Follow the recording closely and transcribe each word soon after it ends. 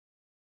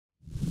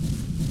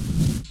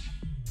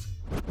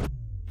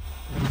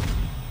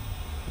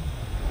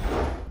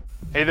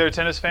Hey there,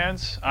 tennis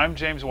fans. I'm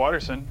James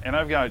Watterson, and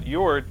I've got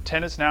your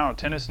Tennis Now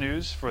tennis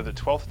news for the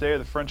 12th day of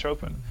the French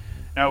Open.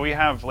 Now, we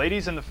have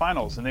ladies in the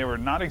finals, and they were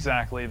not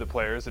exactly the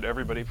players that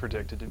everybody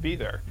predicted to be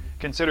there.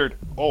 Considered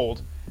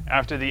old,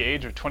 after the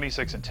age of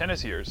 26 in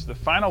tennis years, the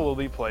final will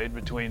be played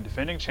between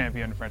defending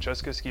champion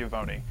Francesca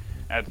Schiavone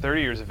at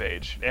 30 years of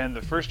age and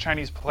the first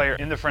Chinese player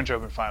in the French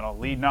Open final,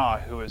 Li Na,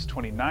 who is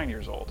 29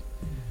 years old.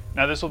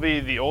 Now, this will be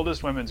the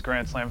oldest women's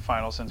Grand Slam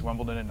final since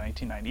Wimbledon in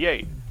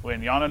 1998,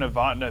 when Yana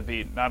Novotná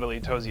beat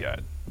Natalie Tauziat.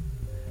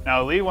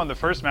 Now, Li won the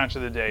first match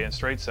of the day in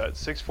straight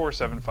sets,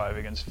 6-4, 7-5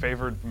 against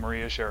favored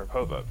Maria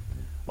Sharapova.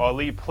 While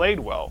Li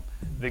played well,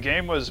 the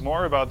game was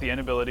more about the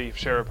inability of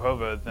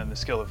Sharapova than the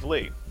skill of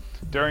Li.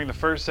 During the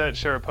first set,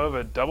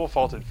 Sharapova double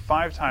faulted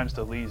 5 times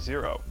to Li's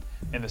 0.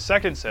 In the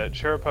second set,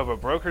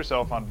 Sharapova broke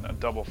herself on a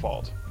double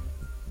fault.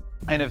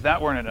 And if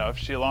that weren't enough,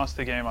 she lost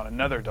the game on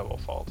another double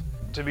fault.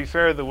 To be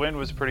fair, the wind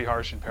was pretty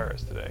harsh in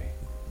Paris today.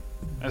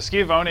 Now,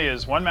 Schiavone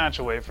is one match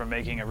away from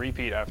making a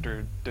repeat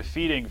after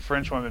defeating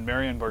Frenchwoman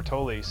Marion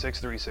Bartoli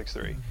 6-3,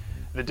 6-3.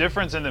 The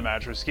difference in the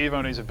match was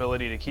Schiavone's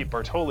ability to keep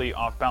Bartoli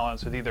off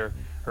balance with either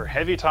her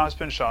heavy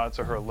topspin shots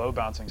or her low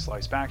bouncing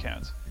slice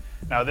backhands.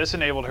 Now, this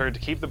enabled her to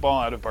keep the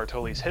ball out of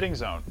Bartoli's hitting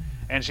zone,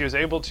 and she was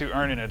able to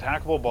earn an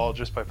attackable ball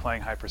just by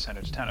playing high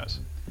percentage tennis.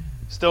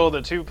 Still,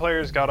 the two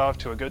players got off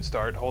to a good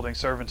start, holding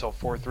serve until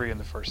 4-3 in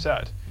the first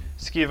set.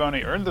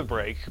 Schiavone earned the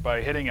break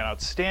by hitting an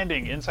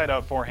outstanding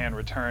inside-out forehand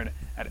return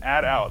at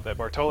ad-out that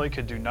Bartoli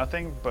could do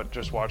nothing but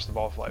just watch the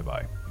ball fly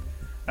by.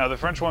 Now, the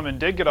Frenchwoman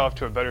did get off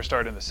to a better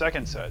start in the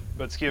second set,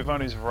 but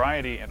Schiavone's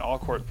variety and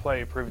all-court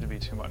play proved to be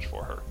too much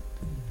for her.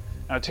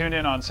 Now, tune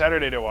in on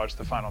Saturday to watch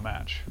the final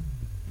match.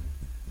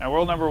 Now,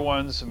 world number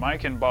ones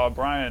Mike and Bob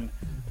Bryan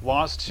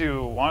lost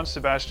to Juan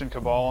Sebastian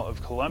Cabal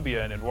of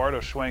Colombia and Eduardo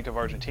Schwenk of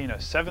Argentina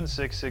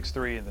 7-6,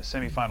 6-3 in the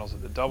semifinals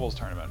of the doubles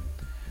tournament.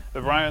 The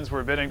Bryans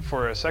were bidding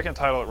for a second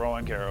title at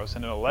Roland Garros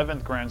and an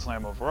 11th Grand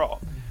Slam overall.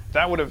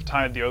 That would have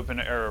tied the Open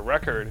era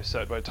record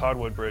set by Todd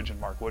Woodbridge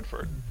and Mark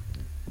Woodford.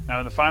 Now,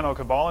 in the final,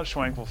 Cabal and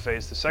Schwenk will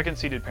face the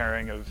second-seeded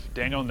pairing of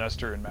Daniel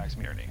Nestor and Max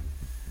Mirny.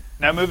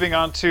 Now, moving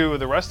on to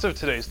the rest of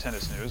today's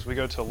tennis news, we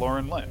go to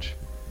Lauren Lynch.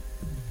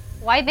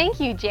 Why, thank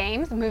you,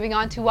 James. Moving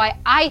on to why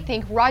I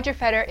think Roger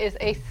Federer is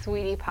a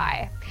sweetie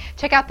pie.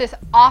 Check out this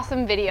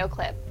awesome video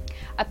clip.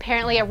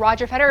 Apparently, a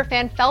Roger Federer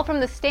fan fell from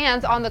the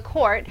stands on the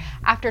court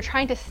after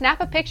trying to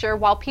snap a picture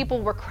while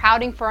people were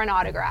crowding for an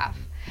autograph.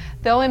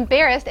 Though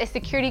embarrassed, a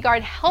security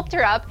guard helped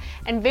her up,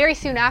 and very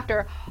soon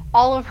after,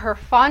 all of her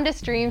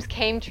fondest dreams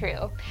came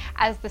true,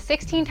 as the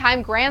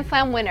 16-time Grand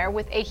Slam winner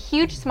with a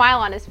huge smile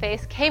on his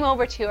face came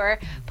over to her,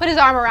 put his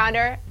arm around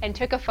her, and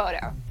took a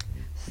photo.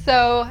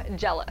 So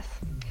jealous.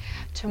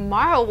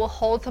 Tomorrow will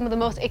hold some of the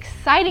most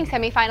exciting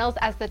semifinals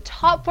as the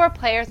top 4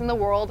 players in the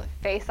world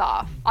face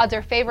off. Odds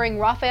are favoring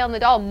Rafael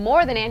Nadal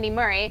more than Andy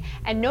Murray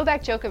and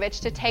Novak Djokovic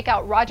to take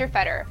out Roger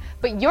Federer,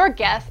 but your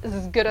guess is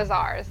as good as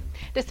ours.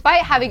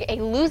 Despite having a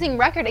losing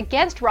record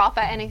against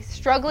Rafa and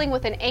struggling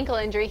with an ankle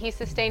injury he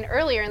sustained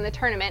earlier in the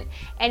tournament,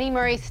 Andy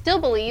Murray still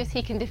believes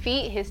he can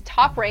defeat his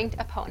top-ranked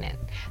opponent.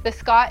 The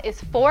Scot is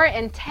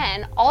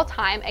 4-10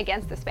 all-time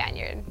against the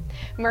Spaniard.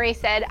 Murray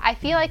said, "I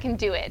feel I can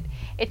do it.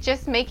 It's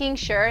just making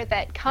sure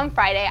that come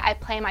Friday I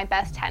play my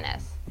best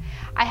tennis.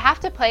 I have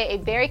to play a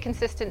very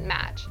consistent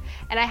match,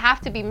 and I have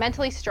to be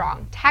mentally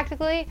strong.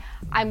 Tactically,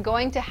 I'm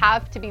going to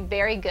have to be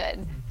very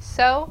good,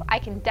 so I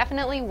can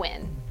definitely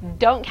win."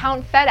 Don't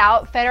count Fed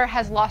out. Federer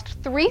has lost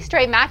 3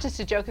 straight matches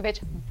to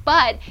Djokovic,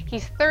 but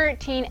he's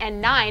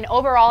 13-9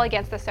 overall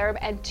against the Serb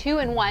and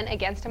 2-1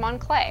 against him on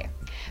clay.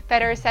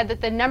 Federer said that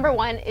the number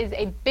 1 is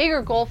a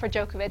bigger goal for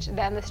Djokovic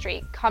than the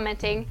streak,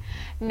 commenting,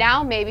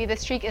 "Now maybe the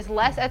streak is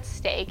less at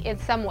stake in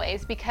some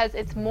ways because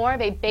it's more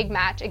of a big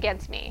match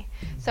against me.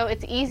 So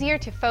it's easier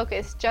to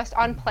focus just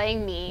on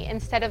playing me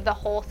instead of the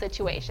whole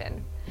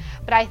situation.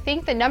 But I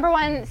think the number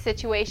 1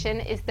 situation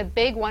is the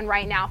big one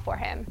right now for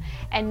him,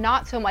 and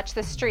not so much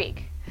the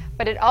streak.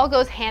 But it all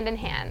goes hand in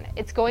hand.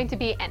 It's going to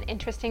be an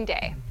interesting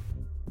day."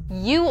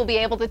 You will be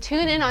able to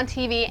tune in on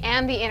TV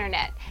and the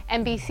internet.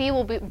 NBC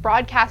will be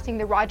broadcasting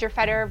the Roger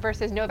Federer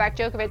versus Novak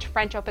Djokovic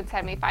French Open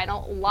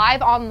semifinal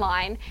live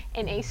online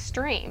in a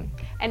stream.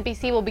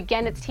 NBC will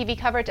begin its TV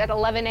coverage at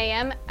 11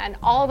 a.m. and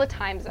all the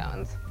time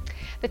zones.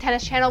 The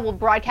Tennis Channel will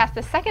broadcast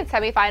the second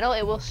semifinal.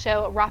 It will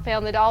show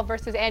Rafael Nadal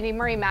versus Andy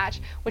Murray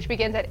match, which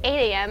begins at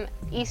 8 a.m.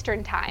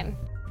 Eastern Time.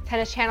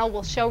 Tennis Channel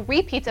will show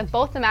repeats of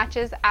both the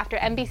matches after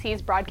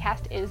NBC's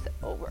broadcast is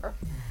over.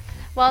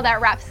 Well,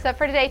 that wraps us up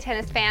for today,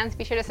 tennis fans.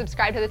 Be sure to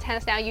subscribe to the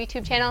Tennis Now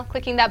YouTube channel,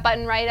 clicking that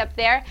button right up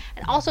there,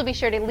 and also be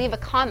sure to leave a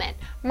comment.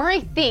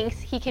 Murray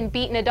thinks he can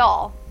beat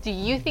Nadal. Do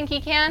you think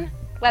he can?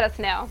 Let us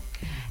know.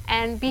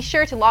 And be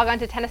sure to log on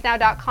to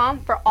tennisnow.com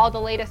for all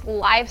the latest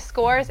live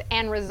scores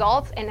and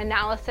results and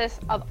analysis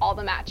of all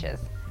the matches.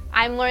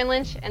 I'm Lauren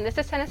Lynch, and this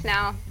is Tennis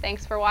Now.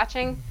 Thanks for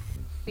watching.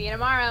 See you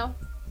tomorrow.